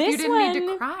mean, what if you didn't need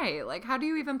to cry? Like, how do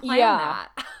you even plan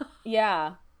that?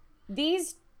 Yeah.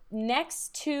 These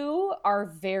next 2 are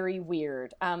very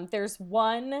weird. There's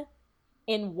one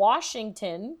in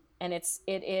Washington, and it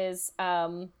is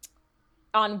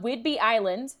on Whidbey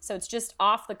Island, so it's just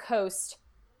off the coast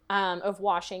of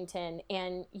Washington,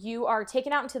 and you are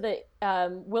taken out into the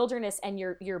wilderness, and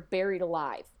you're buried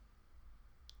alive.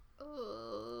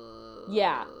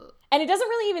 Yeah. And it doesn't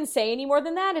really even say any more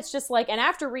than that. It's just like, and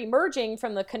after reemerging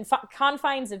from the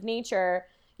confines of nature,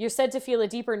 you're said to feel a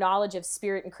deeper knowledge of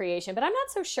spirit and creation, but I'm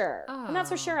not so sure. I'm not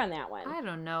so sure on that one. I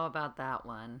don't know about that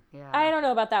one. Yeah. I don't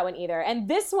know about that one either. And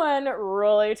this one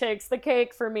really takes the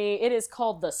cake for me. It is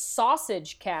called the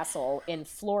Sausage Castle in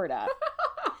Florida.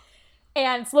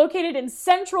 And it's located in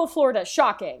Central Florida.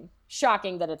 Shocking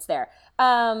that it's there.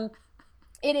 The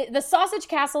Sausage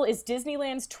Castle is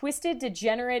Disneyland's twisted,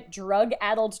 degenerate,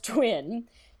 drug-addled twin.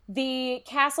 The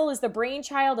castle is the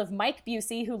brainchild of Mike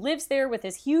Busey, who lives there with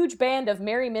his huge band of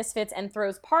merry misfits and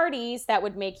throws parties that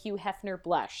would make Hugh Hefner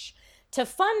blush. To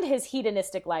fund his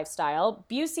hedonistic lifestyle,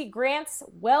 Busey grants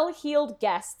well-heeled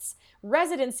guests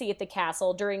residency at the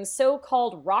castle during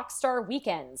so-called rock star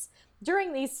weekends.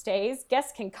 During these stays,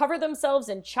 guests can cover themselves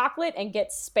in chocolate and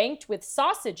get spanked with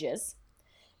sausages,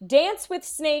 dance with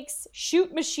snakes,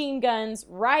 shoot machine guns,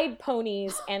 ride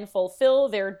ponies, and fulfill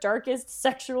their darkest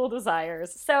sexual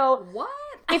desires. So, what?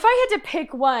 If I had to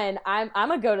pick one, I'm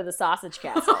gonna go to the Sausage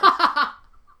Castle.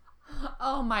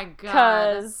 Oh my god.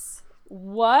 Because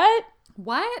what?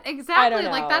 What? Exactly. I don't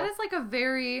know. Like, that is like a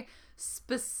very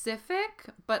specific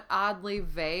but oddly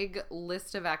vague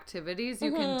list of activities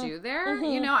you can do there.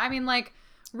 You know, I mean, like,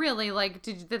 Really, like,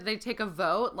 did they take a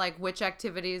vote, like, which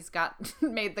activities got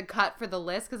made the cut for the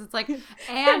list? Because it's like,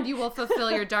 and you will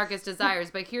fulfill your darkest desires,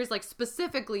 but here's, like,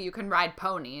 specifically you can ride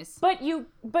ponies. But you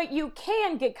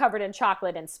can get covered in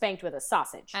chocolate and spanked with a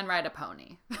sausage. And ride a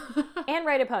pony. And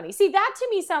ride a pony. See, that to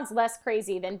me sounds less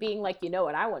crazy than being like, you know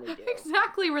what I want to do.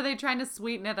 Exactly. Were they trying to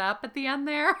sweeten it up at the end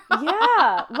there?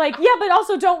 Yeah. Like, yeah, but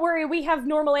also don't worry, we have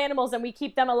normal animals and we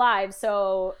keep them alive,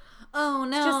 so... Oh,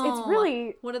 no. It's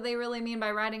really... What do they really mean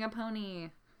by riding a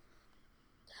pony?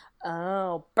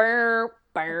 Oh, burr,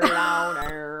 burr,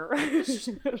 down,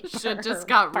 Shit just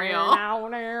got real.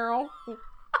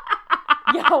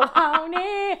 Yo,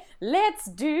 honey,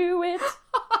 let's do it.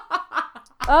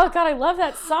 Oh, God, I love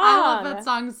that song. I love that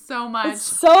song so much. It's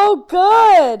so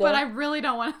good. But I really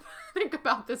don't want to think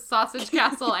about this sausage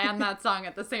castle and that song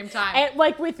at the same time. And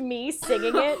like with me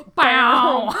singing it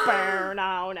Bow.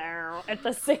 At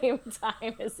the same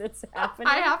time as it's happening.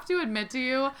 I have to admit to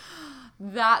you,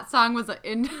 that song was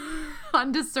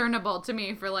undiscernible to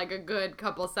me for like a good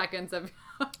couple seconds of...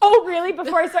 Oh, really?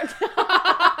 Before I start...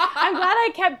 I'm glad I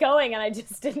kept going and I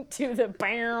just didn't do the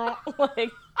bow.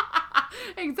 Like...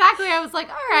 Exactly. I was like,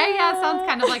 all right, yeah, it sounds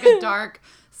kind of like a dark,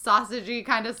 sausagey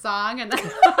kind of song. And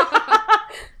then...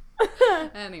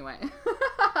 Anyway.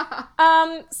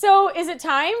 So is it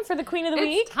time for the Queen of the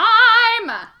Week? It's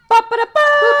time!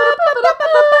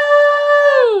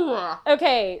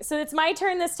 Okay, so it's my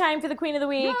turn this time for the Queen of the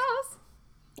Week. Yes.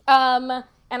 And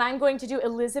I'm going to do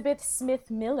Elizabeth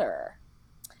Smith Miller.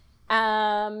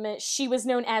 She was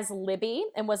known as Libby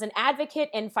and was an advocate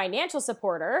and financial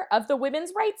supporter of the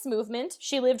women's rights movement.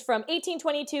 She lived from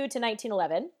 1822 to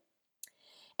 1911.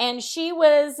 And she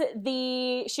was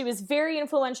very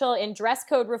influential in dress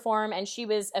code reform, and she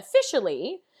was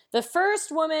officially the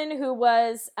first woman who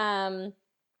was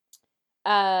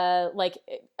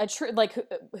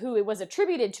who it was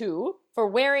attributed to for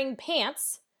wearing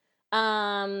pants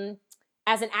as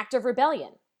an act of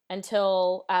rebellion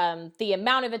until the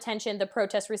amount of attention the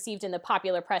protest received in the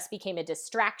popular press became a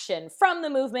distraction from the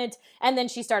movement, and then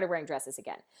she started wearing dresses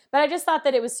again. But I just thought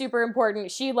that it was super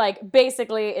important. She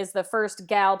basically is the first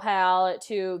gal pal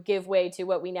to give way to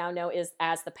what we now know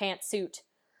as the pantsuit.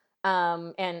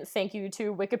 And thank you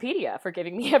to Wikipedia for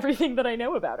giving me everything that I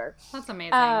know about her. That's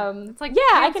amazing. It's like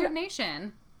Pantsuit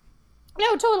Nation.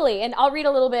 No, totally. And I'll read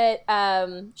a little bit.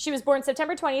 She was born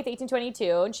September 20th,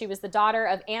 1822, and she was the daughter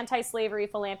of anti-slavery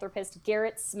philanthropist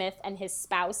Gerrit Smith and his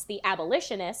spouse, the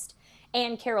abolitionist,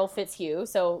 Anne Carroll Fitzhugh.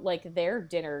 So, their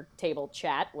dinner table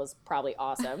chat was probably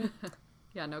awesome.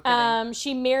 Yeah, no kidding.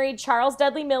 She married Charles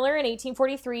Dudley Miller in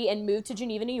 1843 and moved to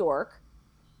Geneva, New York.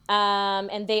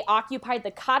 And they occupied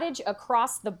the cottage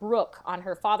across the brook on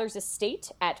her father's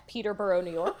estate at Peterborough,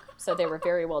 New York. So they were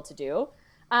very well-to-do.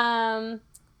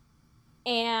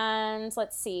 And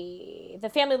let's see, the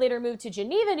family later moved to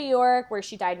Geneva, New York, where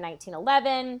she died in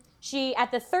 1911. She,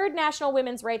 at the Third National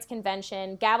Women's Rights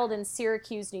Convention, gavelled in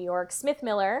Syracuse, New York. Smith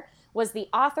Miller was the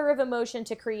author of a motion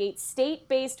to create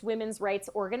state-based women's rights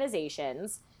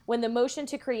organizations when the motion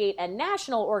to create a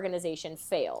national organization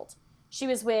failed. She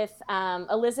was with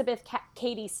Elizabeth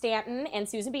Cady Stanton and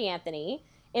Susan B. Anthony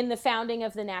in the founding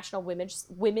of the National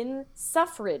Women's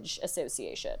Suffrage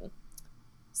Association.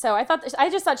 So I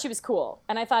just thought she was cool,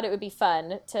 and I thought it would be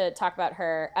fun to talk about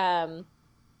her.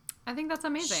 I think that's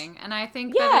amazing, and I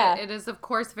think that it is, of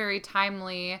course, very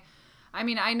timely. I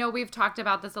mean, I know we've talked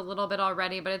about this a little bit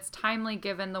already, but it's timely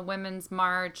given the Women's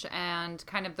March and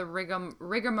kind of the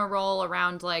rigmarole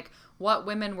around, what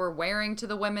women were wearing to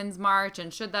the Women's March,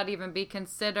 and should that even be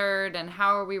considered, and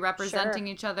how are we representing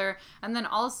each other? And then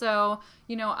also,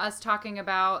 us talking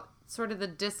about sort of the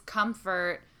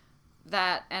discomfort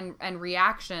that and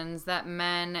reactions that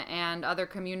men and other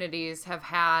communities have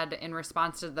had in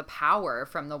response to the power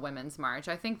from the Women's March.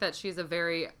 I think that she's a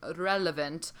very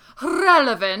relevant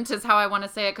is how I want to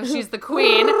say it, because she's the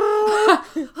queen.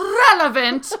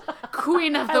 Relevant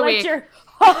queen of the week.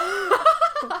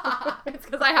 It's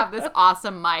because I have this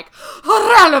awesome mic.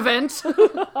 Relevant.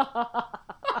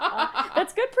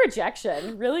 That's good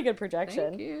projection. Really good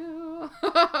projection. Thank you.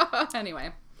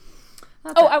 Anyway.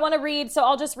 I want to read, so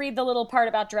I'll just read the little part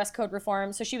about dress code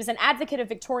reform. So she was an advocate of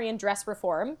Victorian dress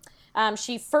reform.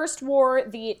 She first wore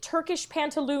the Turkish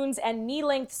pantaloons and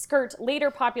knee-length skirt, later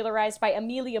popularized by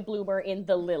Amelia Bloomer in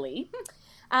The Lily.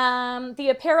 The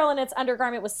apparel in its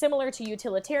undergarment was similar to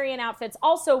utilitarian outfits,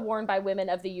 also worn by women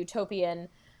of the utopian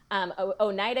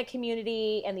Oneida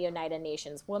community and the Oneida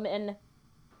Nations women.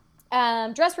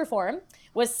 Dress reform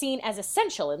was seen as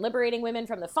essential in liberating women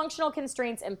from the functional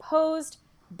constraints imposed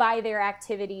by their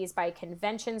activities by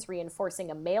conventions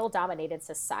reinforcing a male-dominated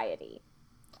society.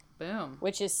 Boom.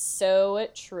 Which is so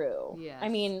true. Yes. I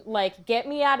mean, like, get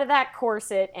me out of that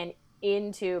corset and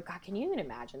into, God, can you even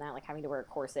imagine that? Like, having to wear a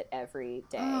corset every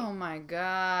day. Oh my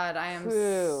God. I am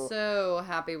so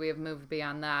happy we have moved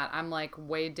beyond that. I'm like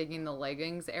way digging the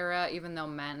leggings era, even though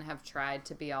men have tried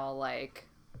to be all like,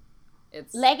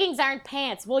 it's leggings aren't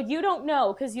pants. Well, you don't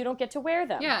know because you don't get to wear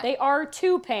them. Yeah. They are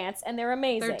 2 pants and they're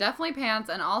amazing. They're definitely pants,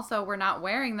 and also we're not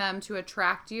wearing them to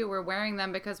attract you. We're wearing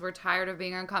them because we're tired of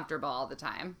being uncomfortable all the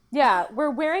time. Yeah, we're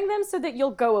wearing them so that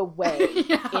you'll go away,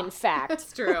 Yeah, in fact.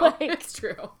 It's true. It's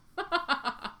true.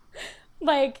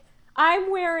 Like,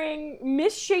 I'm wearing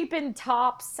misshapen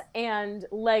tops and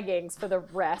leggings for the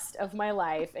rest of my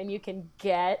life, and you can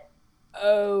get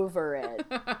over it.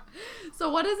 So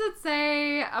what does it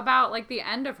say about like the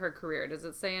end of her career? Does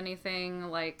it say anything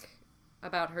like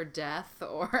about her death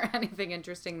or anything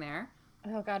interesting there?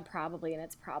 Oh God, probably, and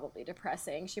it's probably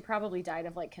depressing. She probably died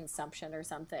of like consumption or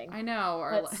something. I know,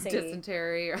 or like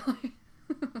dysentery, or like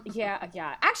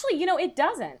Yeah. Actually, you know, it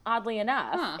doesn't, oddly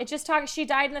enough. Huh. It just talks, she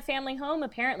died in the family home,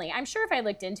 apparently. I'm sure if I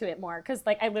looked into it more, because,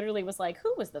 like, I literally was like,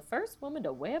 who was the first woman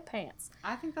to wear pants?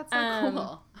 I think that's so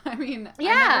cool. I mean,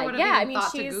 yeah, I never would have yeah, even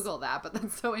thought to Google that, but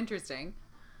that's so interesting.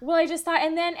 Well, I just thought,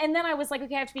 and then I was like,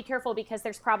 okay, I have to be careful because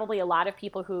there's probably a lot of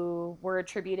people who were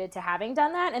attributed to having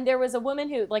done that. And there was a woman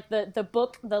who, like, the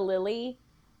book, The Lily,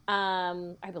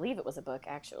 I believe it was a book,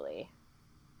 actually.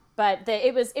 But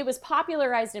it was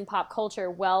popularized in pop culture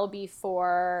well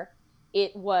before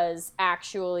it was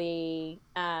actually,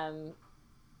 well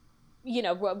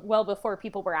before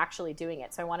people were actually doing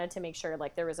it. So I wanted to make sure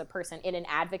like there was a person in an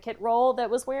advocate role that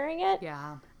was wearing it.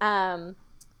 Yeah.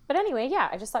 But anyway, yeah,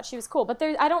 I just thought she was cool. But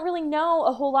I don't really know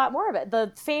a whole lot more of it.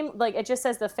 It just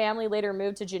says the family later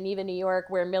moved to Geneva, New York,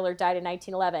 where Miller died in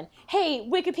 1911. Hey,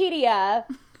 Wikipedia,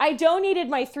 I donated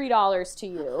my $3 to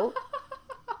you.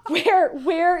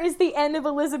 Where is the end of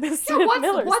Elizabeth Smith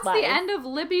Miller's what's life? the end of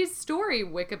Libby's story,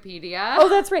 Wikipedia? Oh,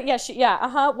 that's right.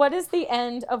 Yeah, What is the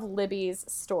end of Libby's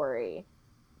story?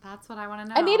 That's what I want to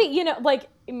know. And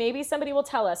maybe somebody will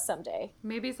tell us someday.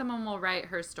 Maybe someone will write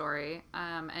her story.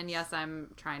 And yes,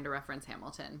 I'm trying to reference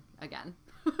Hamilton again.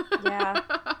 Yeah,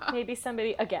 maybe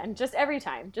somebody again. Just every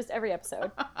time, just every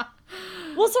episode.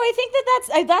 Well, so I think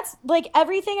that's like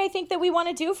everything I think that we want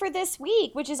to do for this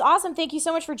week, which is awesome. Thank you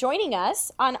so much for joining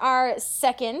us on our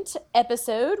second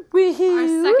episode. Our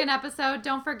second episode.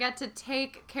 Don't forget to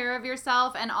take care of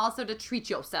yourself and also to treat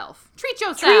yourself. Treat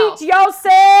yourself. Treat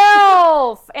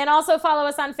yourself. And also follow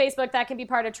us on Facebook. That can be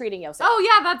part of treating yourself. Oh,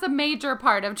 yeah, that's a major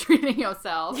part of treating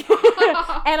yourself.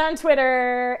 And on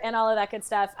Twitter and all of that good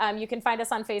stuff. You can find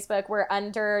us on Facebook. We're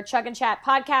under Chug and Chat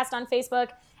Podcast on Facebook.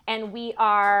 And we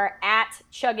are at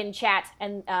Chug and Chat,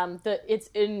 and it's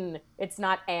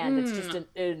not and, it's just an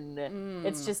N.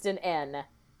 It's just an N,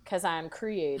 because I'm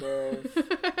creative.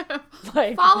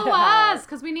 Follow us,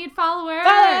 because we need followers.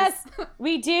 Follow us!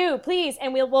 We do, please.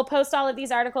 And we'll post all of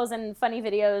these articles and funny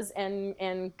videos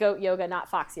and goat yoga,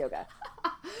 not fox yoga.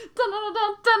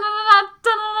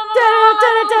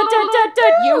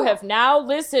 You have now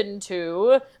listened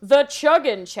to the Chug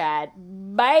and Chat.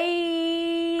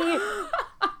 Bye!